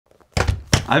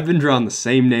I've been drawing the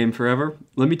same name forever.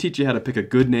 Let me teach you how to pick a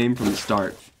good name from the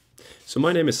start. So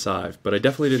my name is Sive, but I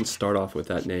definitely didn't start off with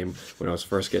that name when I was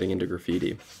first getting into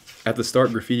graffiti. At the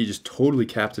start, graffiti just totally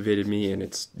captivated me in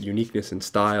its uniqueness and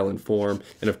style and form,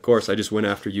 and of course I just went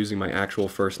after using my actual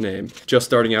first name. Just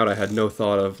starting out, I had no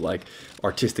thought of like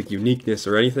artistic uniqueness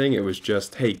or anything. It was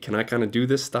just, hey, can I kind of do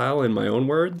this style in my own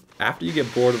word? After you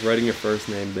get bored of writing your first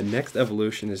name, the next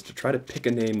evolution is to try to pick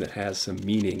a name that has some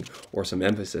meaning or some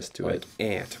emphasis to it. Like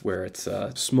ant, where it's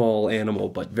a small animal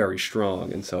but very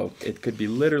strong, and so it could be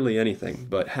literally anything,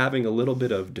 but having a little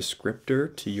bit of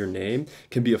descriptor to your name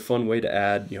can be a fun way to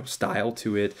add, style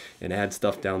to it and add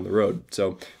stuff down the road.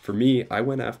 So for me, I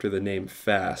went after the name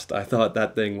Fast. I thought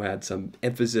that thing had some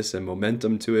emphasis and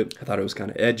momentum to it. I thought it was kind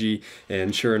of edgy,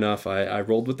 and sure enough, I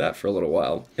rolled with that for a little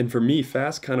while. And for me,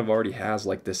 Fast kind of already has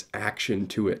like this action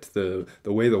to it. The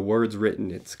way the word's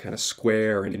written, it's kind of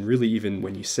square, and really even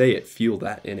when you say it, feel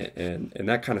that in it. And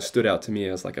that kind of stood out to me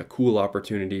as like a cool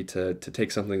opportunity to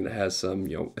take something that has some,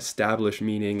 established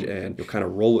meaning and kind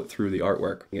of roll it through the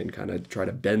artwork and kind of try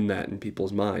to bend that in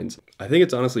people's minds. I think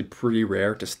it's honestly pretty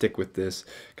rare to stick with this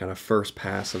kind of first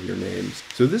pass of your names.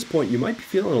 So at this point, you might be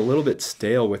feeling a little bit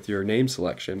stale with your name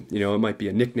selection. It might be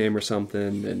a nickname or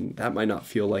something, and that might not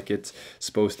feel like it's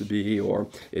supposed to be, or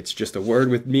it's just a word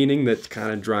with meaning that's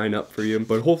kind of drying up for you.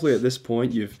 But hopefully at this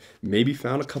point, you've maybe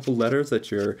found a couple letters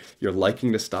that you're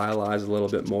liking to stylize a little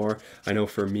bit more. I know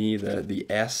for me, the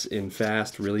S in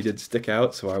Fast really did stick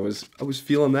out, so I was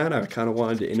feeling that. I kind of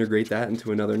wanted to integrate that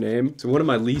into another name. So one of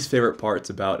my least favorite parts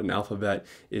about an alphabet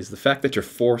is the fact that you're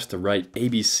forced to write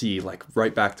ABC like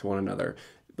right back to one another.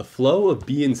 The flow of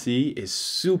B and C is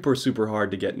super, super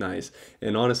hard to get nice.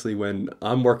 And honestly, when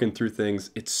I'm working through things,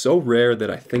 it's so rare that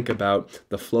I think about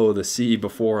the flow of the C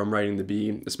before I'm writing the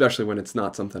B, especially when it's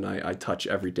not something I touch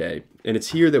every day. And it's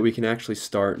here that we can actually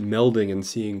start melding and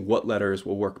seeing what letters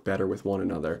will work better with one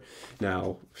another.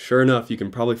 Now, sure enough, you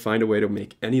can probably find a way to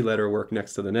make any letter work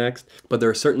next to the next, but there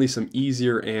are certainly some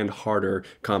easier and harder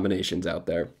combinations out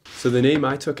there. So the name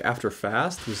I took after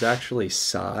Fast was actually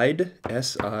Side,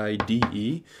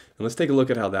 S-I-D-E. And let's take a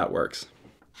look at how that works.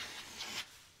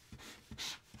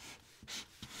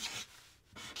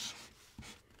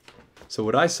 So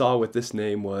what I saw with this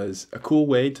name was a cool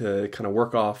way to kind of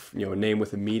work off, a name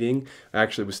with a meaning. I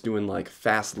actually was doing like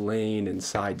Fast Lane and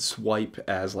Side Swipe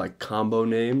as like combo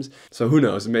names. So who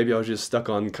knows, maybe I was just stuck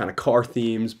on kind of car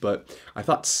themes, but I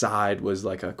thought Side was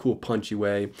like a cool punchy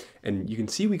way. And you can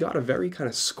see we got a very kind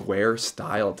of square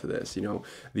style to this.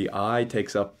 The I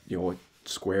takes up, a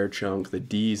square chunk. The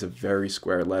D is a very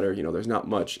square letter. There's not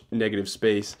much negative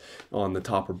space on the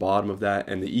top or bottom of that,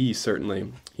 and the E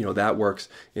certainly, that works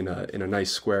in a nice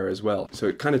square as well. So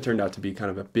it kind of turned out to be kind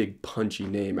of a big punchy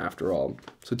name after all.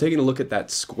 So taking a look at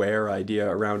that square idea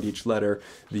around each letter,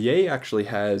 the A actually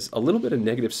has a little bit of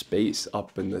negative space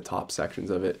up in the top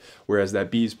sections of it, whereas that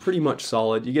B is pretty much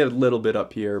solid. You get a little bit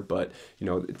up here, but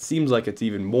it seems like it's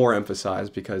even more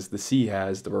emphasized because the C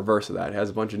has the reverse of that. It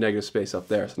has a bunch of negative space up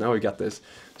there. So now we got this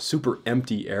super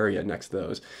empty area next to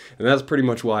those. And that's pretty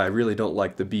much why I really don't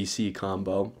like the BC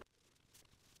combo.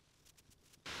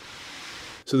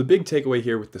 So the big takeaway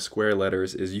here with the square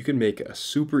letters is you can make a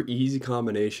super easy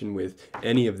combination with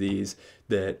any of these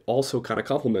that also kind of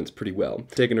complements pretty well.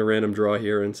 Taking a random draw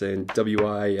here and saying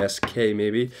W-I-S-K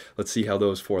maybe. Let's see how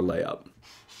those four lay up.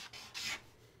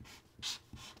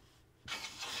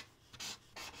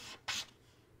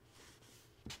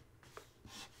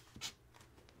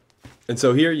 And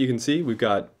so here you can see we've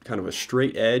got kind of a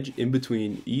straight edge in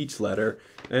between each letter,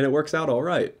 and it works out all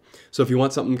right. So if you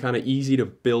want something kind of easy to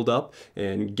build up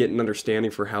and get an understanding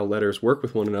for how letters work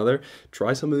with one another,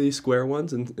 try some of these square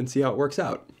ones and see how it works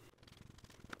out.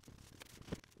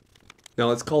 Now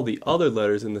let's call the other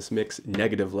letters in this mix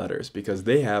negative letters because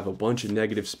they have a bunch of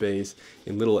negative space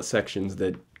in little sections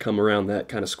that come around that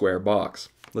kind of square box.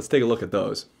 Let's take a look at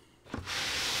those.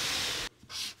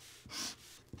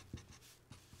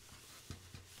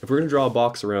 If we're going to draw a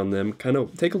box around them, kind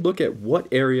of take a look at what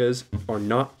areas are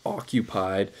not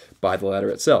occupied by the letter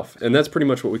itself. And that's pretty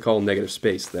much what we call negative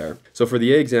space there. So for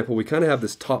the A example, we kind of have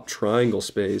this top triangle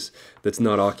space that's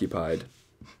not occupied.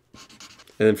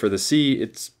 And then for the C,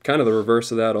 it's kind of the reverse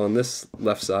of that on this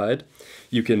left side.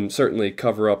 You can certainly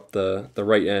cover up the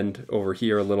right end over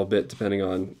here a little bit depending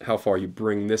on how far you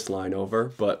bring this line over,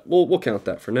 but we'll count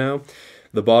that for now.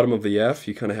 The bottom of the F,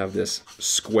 you kind of have this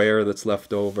square that's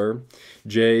left over.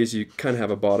 J's, you kind of have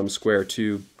a bottom square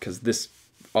too, because this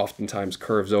oftentimes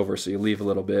curves over, so you leave a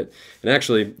little bit. And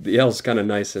actually, the L is kind of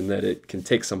nice in that it can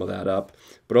take some of that up.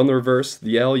 But on the reverse,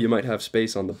 the L, you might have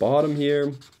space on the bottom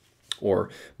here, Or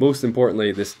most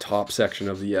importantly, this top section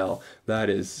of the L, that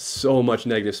is so much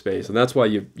negative space. And that's why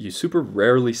you super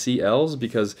rarely see L's,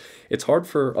 because it's hard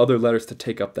for other letters to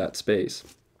take up that space.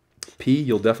 P,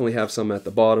 you'll definitely have some at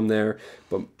the bottom there,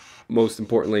 but most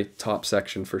importantly, top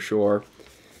section for sure.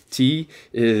 T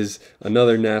is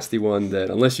another nasty one that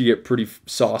unless you get pretty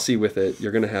saucy with it,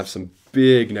 you're going to have some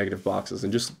big negative boxes.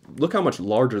 And just look how much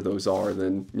larger those are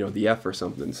than, you know, the F or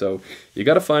something. So you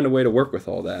got to find a way to work with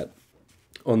all that.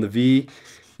 On the V,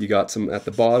 you got some at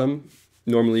the bottom.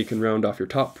 Normally you can round off your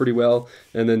top pretty well.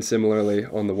 And then similarly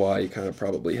on the Y, you kind of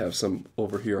probably have some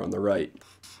over here on the right.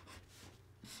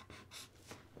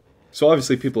 So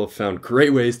obviously people have found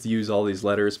great ways to use all these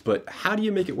letters, but how do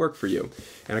you make it work for you?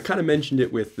 And I kind of mentioned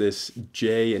it with this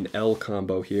J and L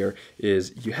combo here,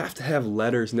 is you have to have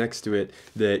letters next to it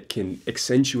that can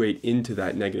accentuate into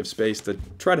that negative space to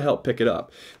try to help pick it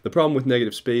up. The problem with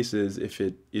negative space is if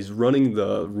it is running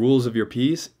the rules of your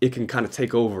piece, it can kind of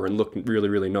take over and look really,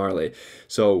 really gnarly.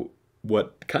 So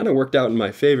what kind of worked out in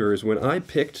my favor is when I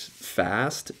picked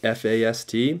fast,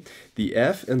 F-A-S-T, the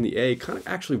F and the A kind of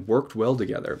actually worked well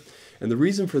together. And the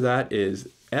reason for that is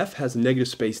F has negative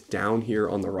space down here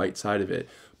on the right side of it.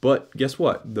 But guess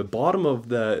what? The bottom of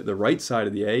the right side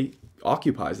of the A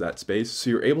occupies that space, so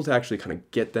you're able to actually kind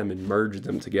of get them and merge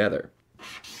them together.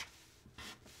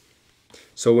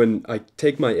 So when I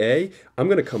take my A, I'm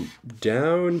going to come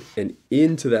down and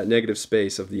into that negative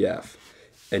space of the F.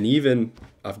 And even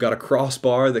I've got a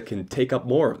crossbar that can take up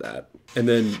more of that. And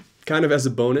then kind of as a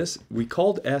bonus, we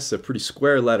called S a pretty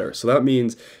square letter. So that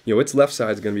means, you know, its left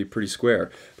side is going to be pretty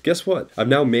square. But guess what? I've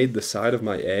now made the side of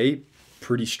my A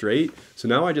pretty straight. So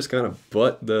now I just kind of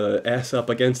butt the S up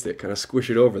against it, kind of squish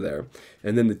it over there.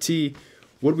 And then the T,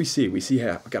 what do we see? We see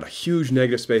I've got a huge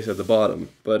negative space at the bottom.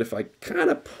 But if I kind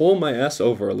of pull my S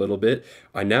over a little bit,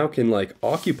 I now can like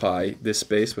occupy this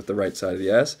space with the right side of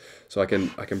the S. So I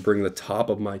can bring the top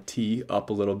of my T up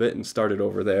a little bit and start it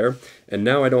over there. And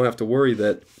now I don't have to worry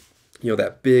that, you know,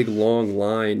 that big long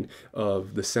line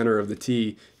of the center of the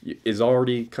T is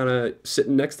already kind of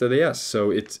sitting next to the S.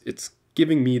 So it's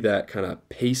giving me that kind of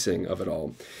pacing of it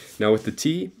all. Now with the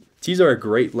T, T's are a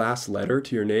great last letter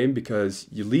to your name because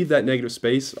you leave that negative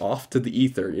space off to the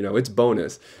ether. You know, it's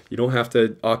bonus. You don't have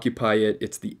to occupy it.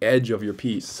 It's the edge of your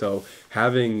piece. So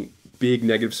having big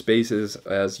negative spaces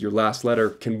as your last letter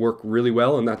can work really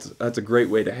well, and that's a great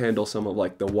way to handle some of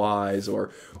like the Y's or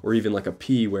even like a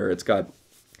P where it's got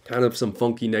kind of some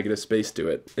funky negative space to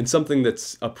it. And something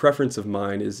that's a preference of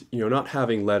mine is, you know, not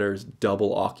having letters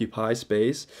double occupy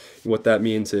space. And what that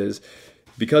means is,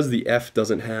 because the F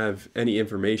doesn't have any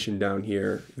information down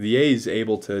here, the A is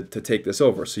able to take this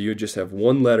over. So you just have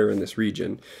one letter in this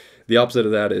region. The opposite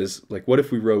of that is, like, what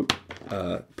if we wrote,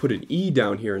 put an E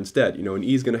down here instead? You know, an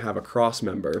E is going to have a cross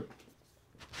member.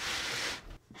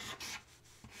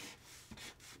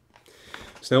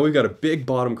 So now we've got a big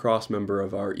bottom cross member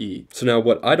of our E. So now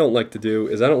what I don't like to do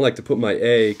is I don't like to put my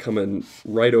A coming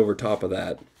right over top of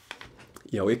that.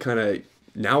 You know, it kind of,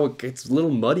 now it gets a little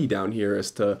muddy down here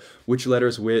as to which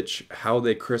letters which, how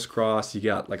they crisscross. You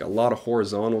got like a lot of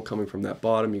horizontal coming from that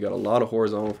bottom. You got a lot of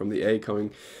horizontal from the A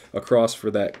coming across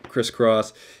for that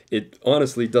crisscross. It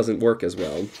honestly doesn't work as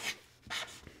well.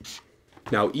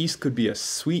 Now East could be a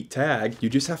sweet tag. You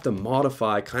just have to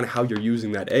modify kind of how you're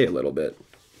using that A a little bit.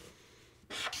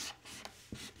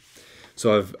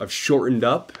 So I've shortened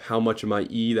up how much of my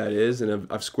E that is, and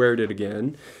I've squared it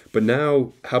again. But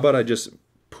now, how about I just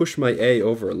push my A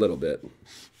over a little bit.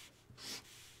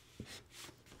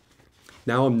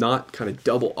 Now I'm not kind of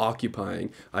double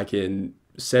occupying. I can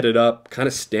set it up, kind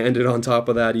of stand it on top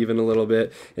of that even a little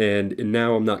bit, and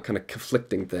now I'm not kind of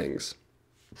conflicting things.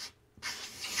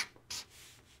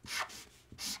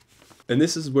 And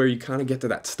this is where you kind of get to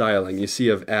that styling. You see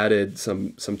I've added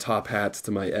some top hats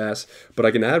to my S, but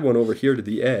I can add one over here to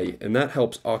the A, and that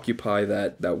helps occupy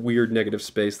that weird negative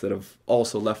space that I've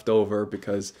also left over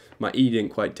because my E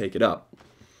didn't quite take it up.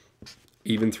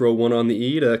 Even throw one on the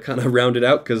E to kind of round it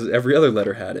out because every other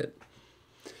letter had it.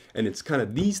 And it's kind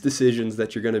of these decisions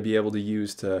that you're going to be able to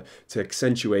use to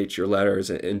accentuate your letters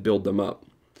and build them up.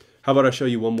 How about I show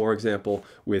you one more example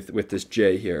with this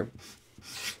J here.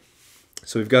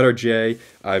 So we've got our J.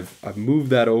 I've moved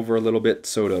that over a little bit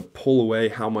so to pull away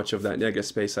how much of that negative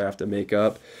space I have to make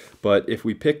up. But if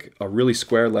we pick a really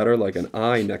square letter like an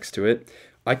I next to it,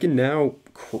 I can now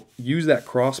use that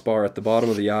crossbar at the bottom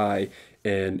of the I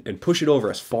and push it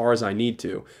over as far as I need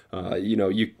to. You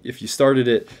know, if you started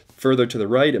it further to the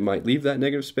right, it might leave that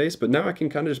negative space, but now I can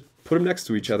kind of just put them next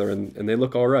to each other and they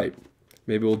look all right.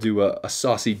 Maybe we'll do a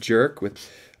saucy jerk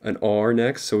with an R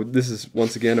next. So this is,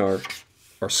 once again, our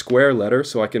square letter,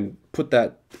 so I can put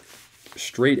that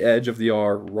straight edge of the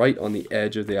R right on the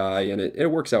edge of the I, and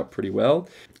it works out pretty well.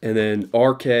 And then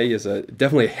RK is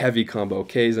definitely a heavy combo.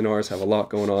 Ks and Rs have a lot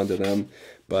going on to them,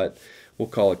 but we'll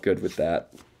call it good with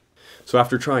that. So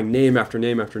after trying name after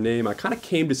name after name, I kind of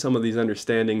came to some of these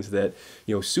understandings that,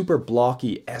 super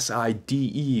blocky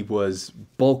SIDE was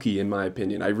bulky in my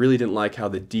opinion. I really didn't like how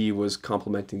the D was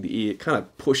complementing the E. It kind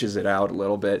of pushes it out a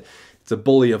little bit. It's a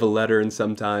bully of a letter and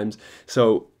sometimes.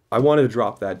 So I wanted to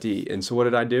drop that D. And so what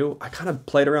did I do? I kind of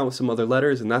played around with some other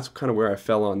letters, and that's kind of where I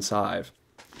fell on Sive.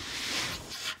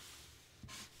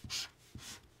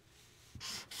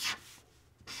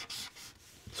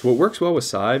 So what works well with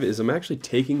Sive is I'm actually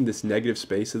taking this negative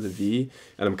space of the V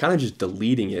and I'm kind of just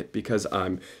deleting it because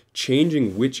I'm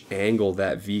changing which angle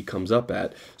that V comes up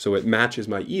at so it matches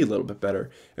my E a little bit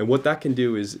better. And what that can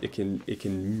do is it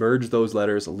can merge those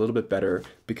letters a little bit better,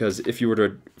 because if you were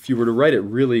to write it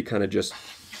really kind of just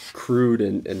crude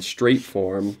and straight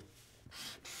form,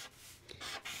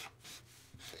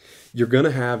 you're going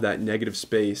to have that negative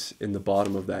space in the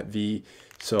bottom of that V.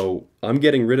 So I'm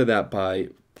getting rid of that by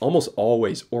almost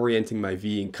always orienting my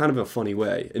V in kind of a funny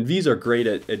way. And V's are great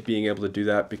at being able to do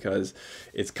that because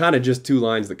it's kind of just two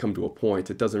lines that come to a point.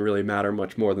 It doesn't really matter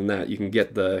much more than that. You can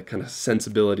get the kind of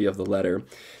sensibility of the letter.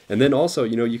 And then also,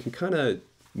 you can kind of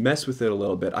mess with it a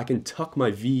little bit. I can tuck my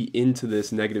V into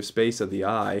this negative space of the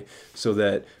I so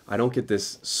that I don't get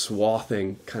this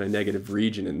swathing kind of negative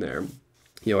region in there.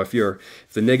 If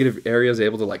the negative area is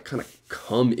able to like kind of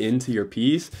come into your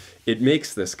piece, it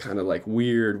makes this kind of like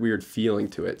weird feeling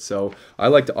to it. So I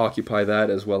like to occupy that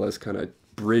as well as kind of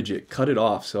bridge it, cut it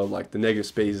off so like the negative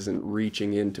space isn't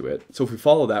reaching into it. So if we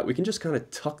follow that, we can just kind of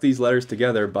tuck these letters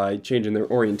together by changing their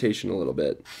orientation a little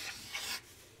bit.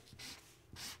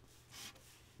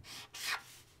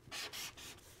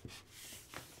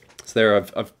 So there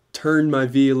I've turned my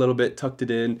V a little bit, tucked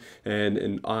it in, and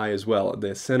an I as well.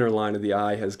 The center line of the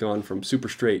I has gone from super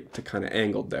straight to kind of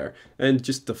angled there. And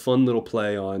just a fun little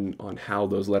play on how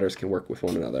those letters can work with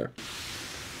one another.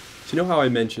 So how I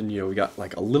mentioned, we got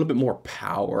like a little bit more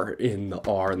power in the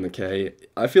R and the K.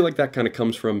 I feel like that kind of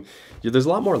comes from, there's a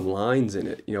lot more lines in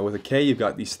it. With a K, you've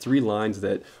got these three lines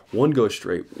that one goes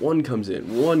straight, one comes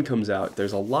in, one comes out.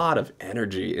 There's a lot of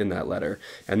energy in that letter.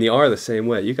 And the R the same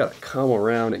way. You got to come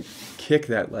around and kick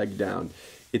that leg down.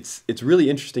 It's really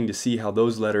interesting to see how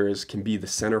those letters can be the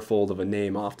centerfold of a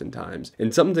name oftentimes.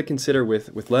 And something to consider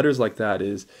with letters like that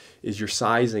is your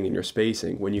sizing and your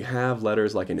spacing. When you have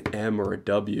letters like an M or a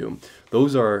W,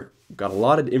 those got a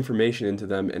lot of information into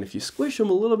them, and if you squish them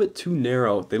a little bit too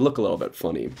narrow, they look a little bit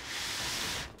funny.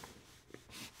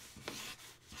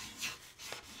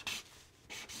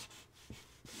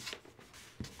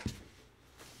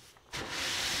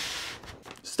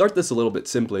 Start this a little bit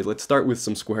simply. Let's start with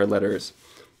some square letters.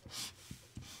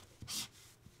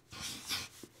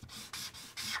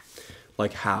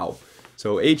 Like how.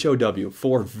 So H-O-W,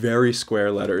 4 very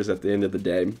square letters at the end of the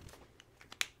day.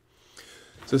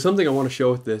 So something I want to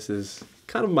show with this is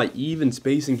kind of my even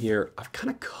spacing here. I've kind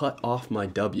of cut off my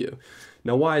W.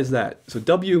 Now why is that? So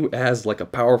W as like a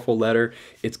powerful letter,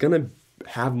 it's going to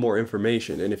have more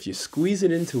information, and if you squeeze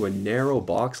it into a narrow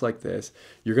box like this,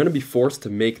 you're going to be forced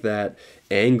to make that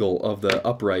angle of the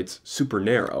uprights super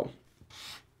narrow.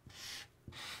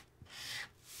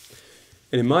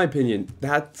 And in my opinion,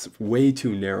 that's way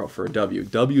too narrow for a W.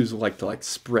 W's like to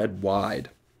spread wide.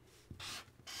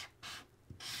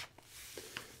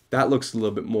 That looks a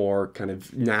little bit more kind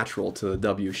of natural to the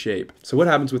W shape. So what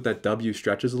happens with that W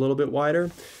stretches a little bit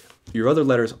wider? Your other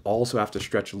letters also have to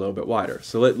stretch a little bit wider.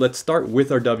 So let's start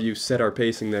with our W, set our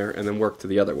pacing there, and then work to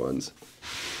the other ones.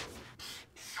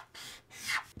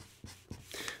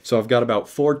 So I've got about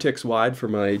 4 ticks wide for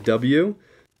my W.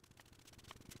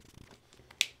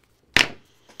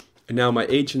 And now my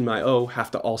H and my O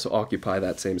have to also occupy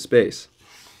that same space.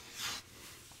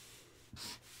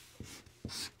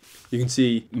 You can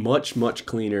see much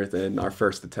cleaner than our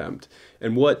first attempt.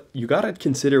 And what you got to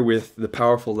consider with the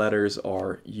powerful letters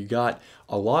are you got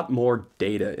a lot more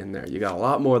data in there. You got a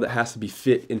lot more that has to be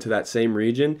fit into that same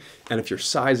region. And if you're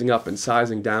sizing up and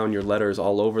sizing down your letters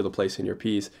all over the place in your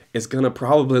piece, it's going to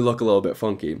probably look a little bit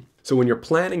funky. So when you're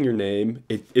planning your name,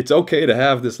 it's okay to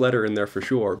have this letter in there for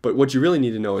sure. But what you really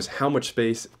need to know is how much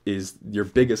space is your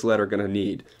biggest letter going to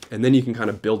need. And then you can kind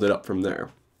of build it up from there.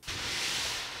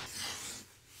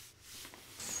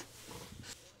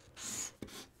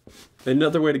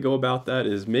 Another way to go about that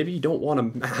is maybe you don't want a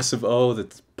massive O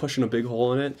that's pushing a big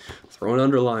hole in it. Throw an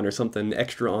underline or something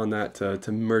extra on that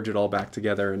to merge it all back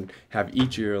together and have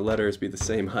each of your letters be the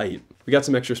same height. We got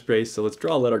some extra space, so let's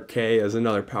draw a letter K as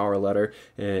another power letter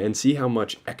and see how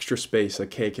much extra space a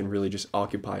K can really just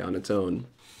occupy on its own.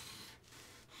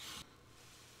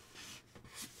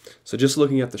 So just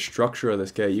looking at the structure of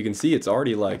this K, you can see it's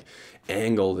already like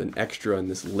angled and extra, and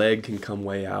this leg can come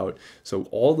way out. So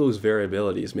all those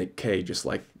variabilities make K just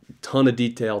like ton of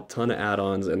detail, ton of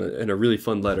add-ons, and a really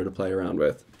fun letter to play around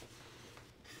with.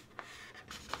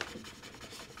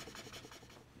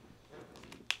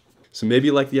 So maybe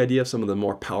you like the idea of some of the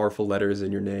more powerful letters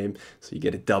in your name. So you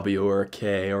get a W or a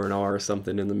K or an R or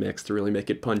something in the mix to really make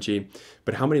it punchy.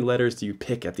 But how many letters do you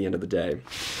pick at the end of the day?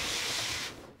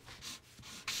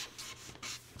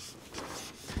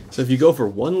 So if you go for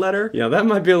one letter, that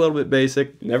might be a little bit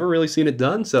basic. Never really seen it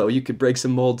done, so you could break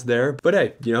some molds there. But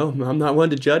hey, I'm not one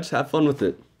to judge. Have fun with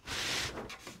it.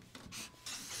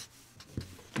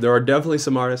 There are definitely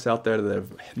some artists out there that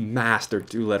have mastered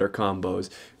 2-letter combos.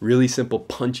 Really simple,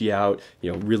 punchy out,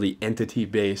 really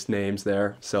entity-based names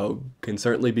there. So can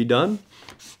certainly be done.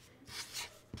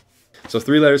 So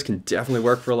 3 letters can definitely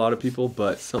work for a lot of people,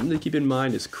 but something to keep in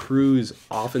mind is crews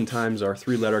oftentimes are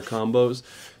 3-letter combos.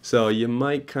 So you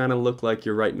might kind of look like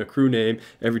you're writing a crew name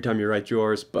every time you write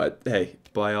yours, but hey,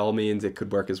 by all means, it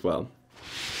could work as well.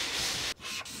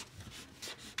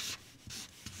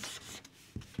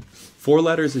 4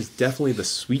 letters is definitely the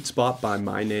sweet spot by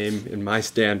my name and my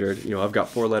standard. I've got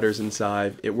 4 letters in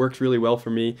Sive. It works really well for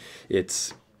me.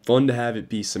 It's fun to have it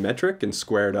be symmetric and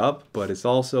squared up, but it's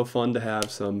also fun to have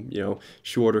some,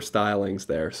 shorter stylings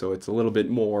there. So it's a little bit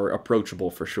more approachable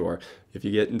for sure. If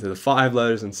you get into the 5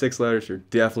 letters and 6 letters, you're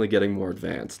definitely getting more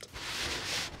advanced.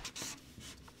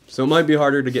 So it might be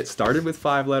harder to get started with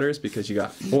 5 letters because you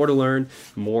got more to learn,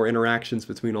 more interactions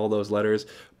between all those letters,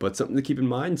 but something to keep in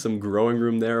mind, some growing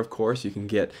room there, of course. You can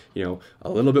get, a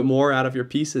little bit more out of your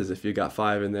pieces if you got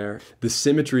 5 in there. The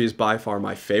symmetry is by far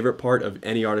my favorite part of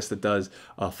any artist that does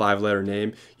a 5-letter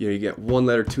name. You get 1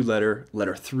 letter, 2 letter,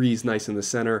 letter 3 is nice in the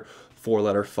center, 4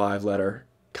 letter, 5 letter,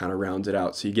 kind of rounds it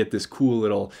out. So you get this cool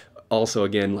little, also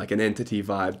again, like an entity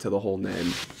vibe to the whole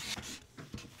name.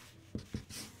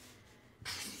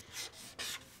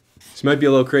 So it might be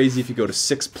a little crazy if you go to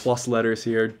 6+ letters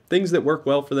here. Things that work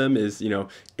well for them is,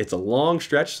 it's a long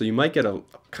stretch, so you might get a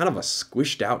kind of a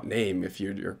squished out name if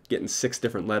you're getting 6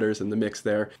 different letters in the mix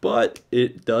there. But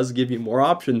it does give you more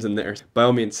options in there. By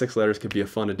all means, 6 letters could be a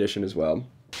fun addition as well.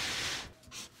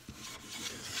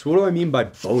 So what do I mean by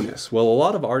bonus? Well, a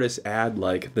lot of artists add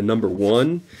like the number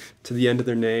 1 to the end of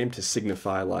their name to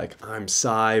signify like, I'm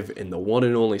Sive and the one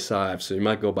and only Sive. So you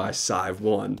might go by Sive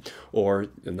 1, or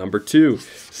number 2,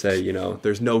 say,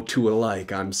 there's no 2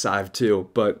 alike, I'm Sive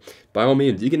 2. But by all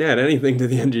means, you can add anything to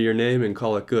the end of your name and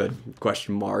call it good.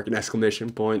 Question mark, an exclamation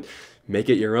point, make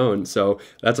it your own. So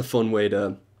that's a fun way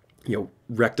to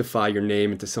rectify your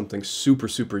name into something super,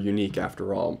 super unique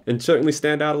after all. And certainly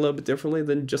stand out a little bit differently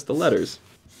than just the letters.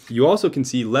 You also can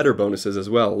see letter bonuses as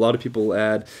well. A lot of people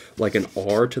add like an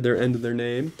R to their end of their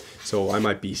name. So I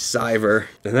might be Siver,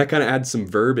 and that kind of adds some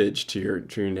verbiage to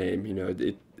your name.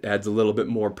 It adds a little bit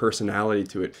more personality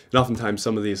to it. And oftentimes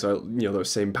some of these are, those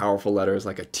same powerful letters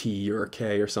like a T or a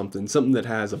K or something that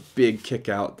has a big kick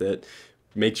out that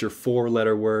makes your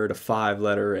 4-letter word a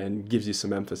 5-letter and gives you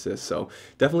some emphasis. So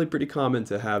definitely pretty common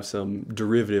to have some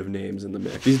derivative names in the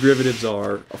mix. These derivatives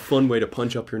are a fun way to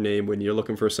punch up your name when you're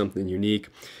looking for something unique.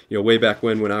 Way back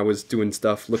when I was doing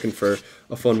stuff looking for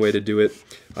a fun way to do it,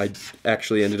 I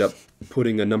actually ended up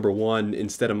putting a number 1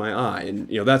 instead of my I, and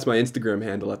that's my Instagram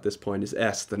handle at this point, is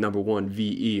S, the number 1,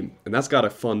 VE, and that's got a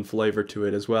fun flavor to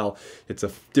it as well. It's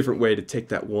a different way to take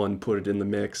that 1, put it in the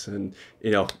mix, and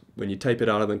when you type it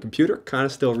out on the computer, kind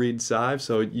of still reads Sive,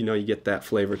 so you get that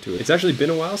flavor to it. It's actually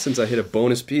been a while since I hit a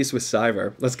bonus piece with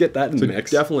Siver. Let's get that in the mix.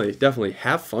 Definitely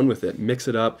have fun with it. Mix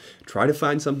it up. Try to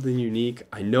find something unique.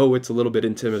 I know it's a little bit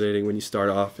intimidating when you start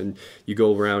off and you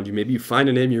go around. Maybe you find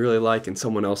a name you really like and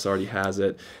someone else already has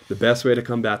it. The best way to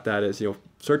combat that is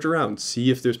search around, see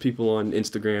if there's people on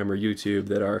Instagram or YouTube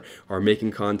that are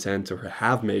making content or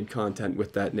have made content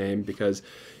with that name, because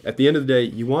at the end of the day,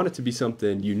 you want it to be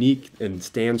something unique and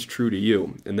stands true to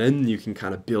you, and then you can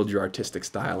kind of build your artistic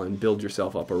style and build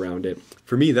yourself up around it.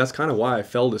 For me, that's kind of why I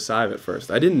fell to Sive at first.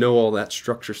 I didn't know all that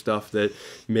structure stuff that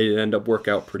made it end up work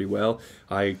out pretty well.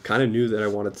 I kind of knew that I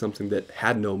wanted something that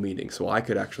had no meaning, so I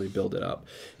could actually build it up.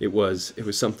 It was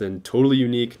something totally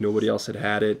unique. Nobody else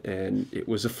had it, and it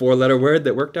was a 4-letter word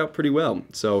that worked out pretty well.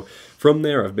 So from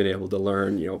there, I've been able to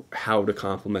learn, how to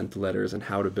complement the letters and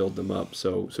how to build them up.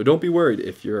 So don't be worried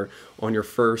if you're on your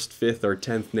 1st, 5th, or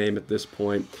 10th name at this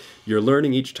point. You're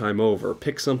learning each time over.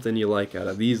 Pick something you like out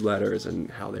of these letters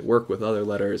and how they work with other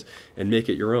letters and make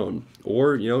it your own.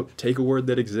 Or, take a word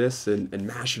that exists and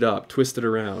mash it up, twist it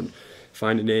around.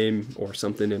 Find a name or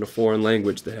something in a foreign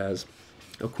language that has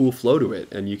a cool flow to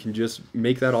it, and you can just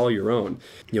make that all your own.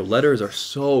 You know, letters are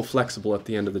so flexible at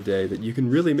the end of the day that you can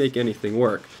really make anything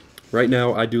work. Right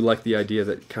now, I do like the idea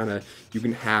that kind of you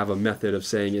can have a method of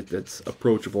saying it that's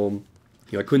approachable.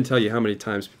 You know, I couldn't tell you how many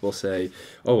times people say,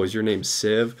 "Oh, is your name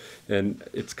Civ?" And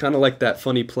it's kind of like that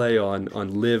funny play on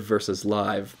live versus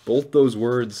live. Both those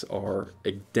words are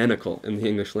identical in the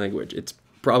English language. It's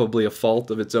probably a fault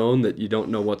of its own that you don't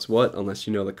know what's what unless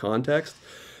you know the context.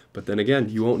 But then again,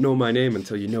 you won't know my name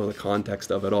until you know the context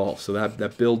of it all. So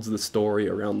that builds the story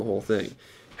around the whole thing.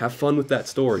 Have fun with that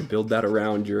story. Build that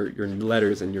around your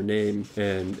letters and your name.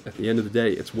 And at the end of the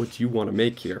day, it's what you want to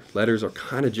make here. Letters are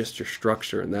kind of just your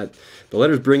structure, and that the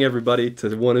letters bring everybody to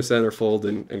the one centerfold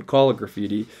and call it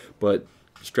graffiti. But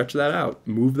stretch that out.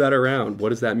 Move that around. What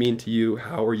does that mean to you?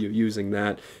 How are you using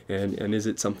that? And is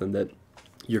it something that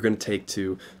you're going to take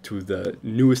to the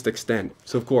newest extent?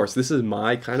 So of course, this is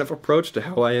my kind of approach to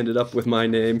how I ended up with my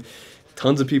name.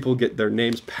 Tons of people get their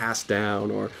names passed down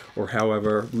or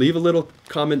however. Leave a little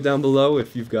comment down below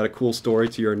if you've got a cool story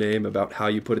to your name about how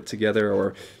you put it together,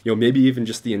 or maybe even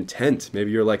just the intent. Maybe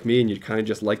you're like me and you kind of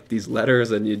just liked these letters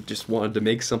and you just wanted to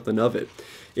make something of it.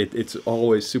 It's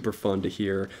always super fun to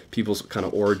hear people's kind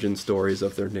of origin stories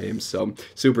of their names. So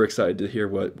super excited to hear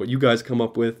what you guys come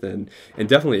up with, and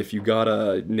definitely if you got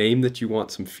a name that you want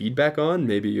some feedback on,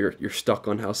 maybe you're stuck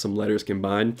on how some letters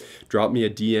combine, drop me a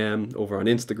DM over on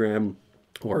Instagram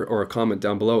or a comment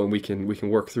down below, and we can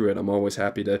work through it. I'm always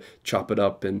happy to chop it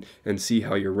up and see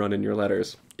how you're running your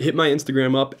letters. Hit my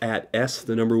Instagram up at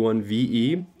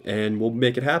S1VE and we'll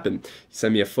make it happen.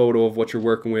 Send me a photo of what you're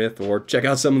working with or check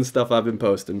out some of the stuff I've been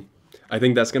posting. I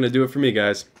think that's going to do it for me,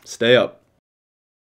 guys. Stay up.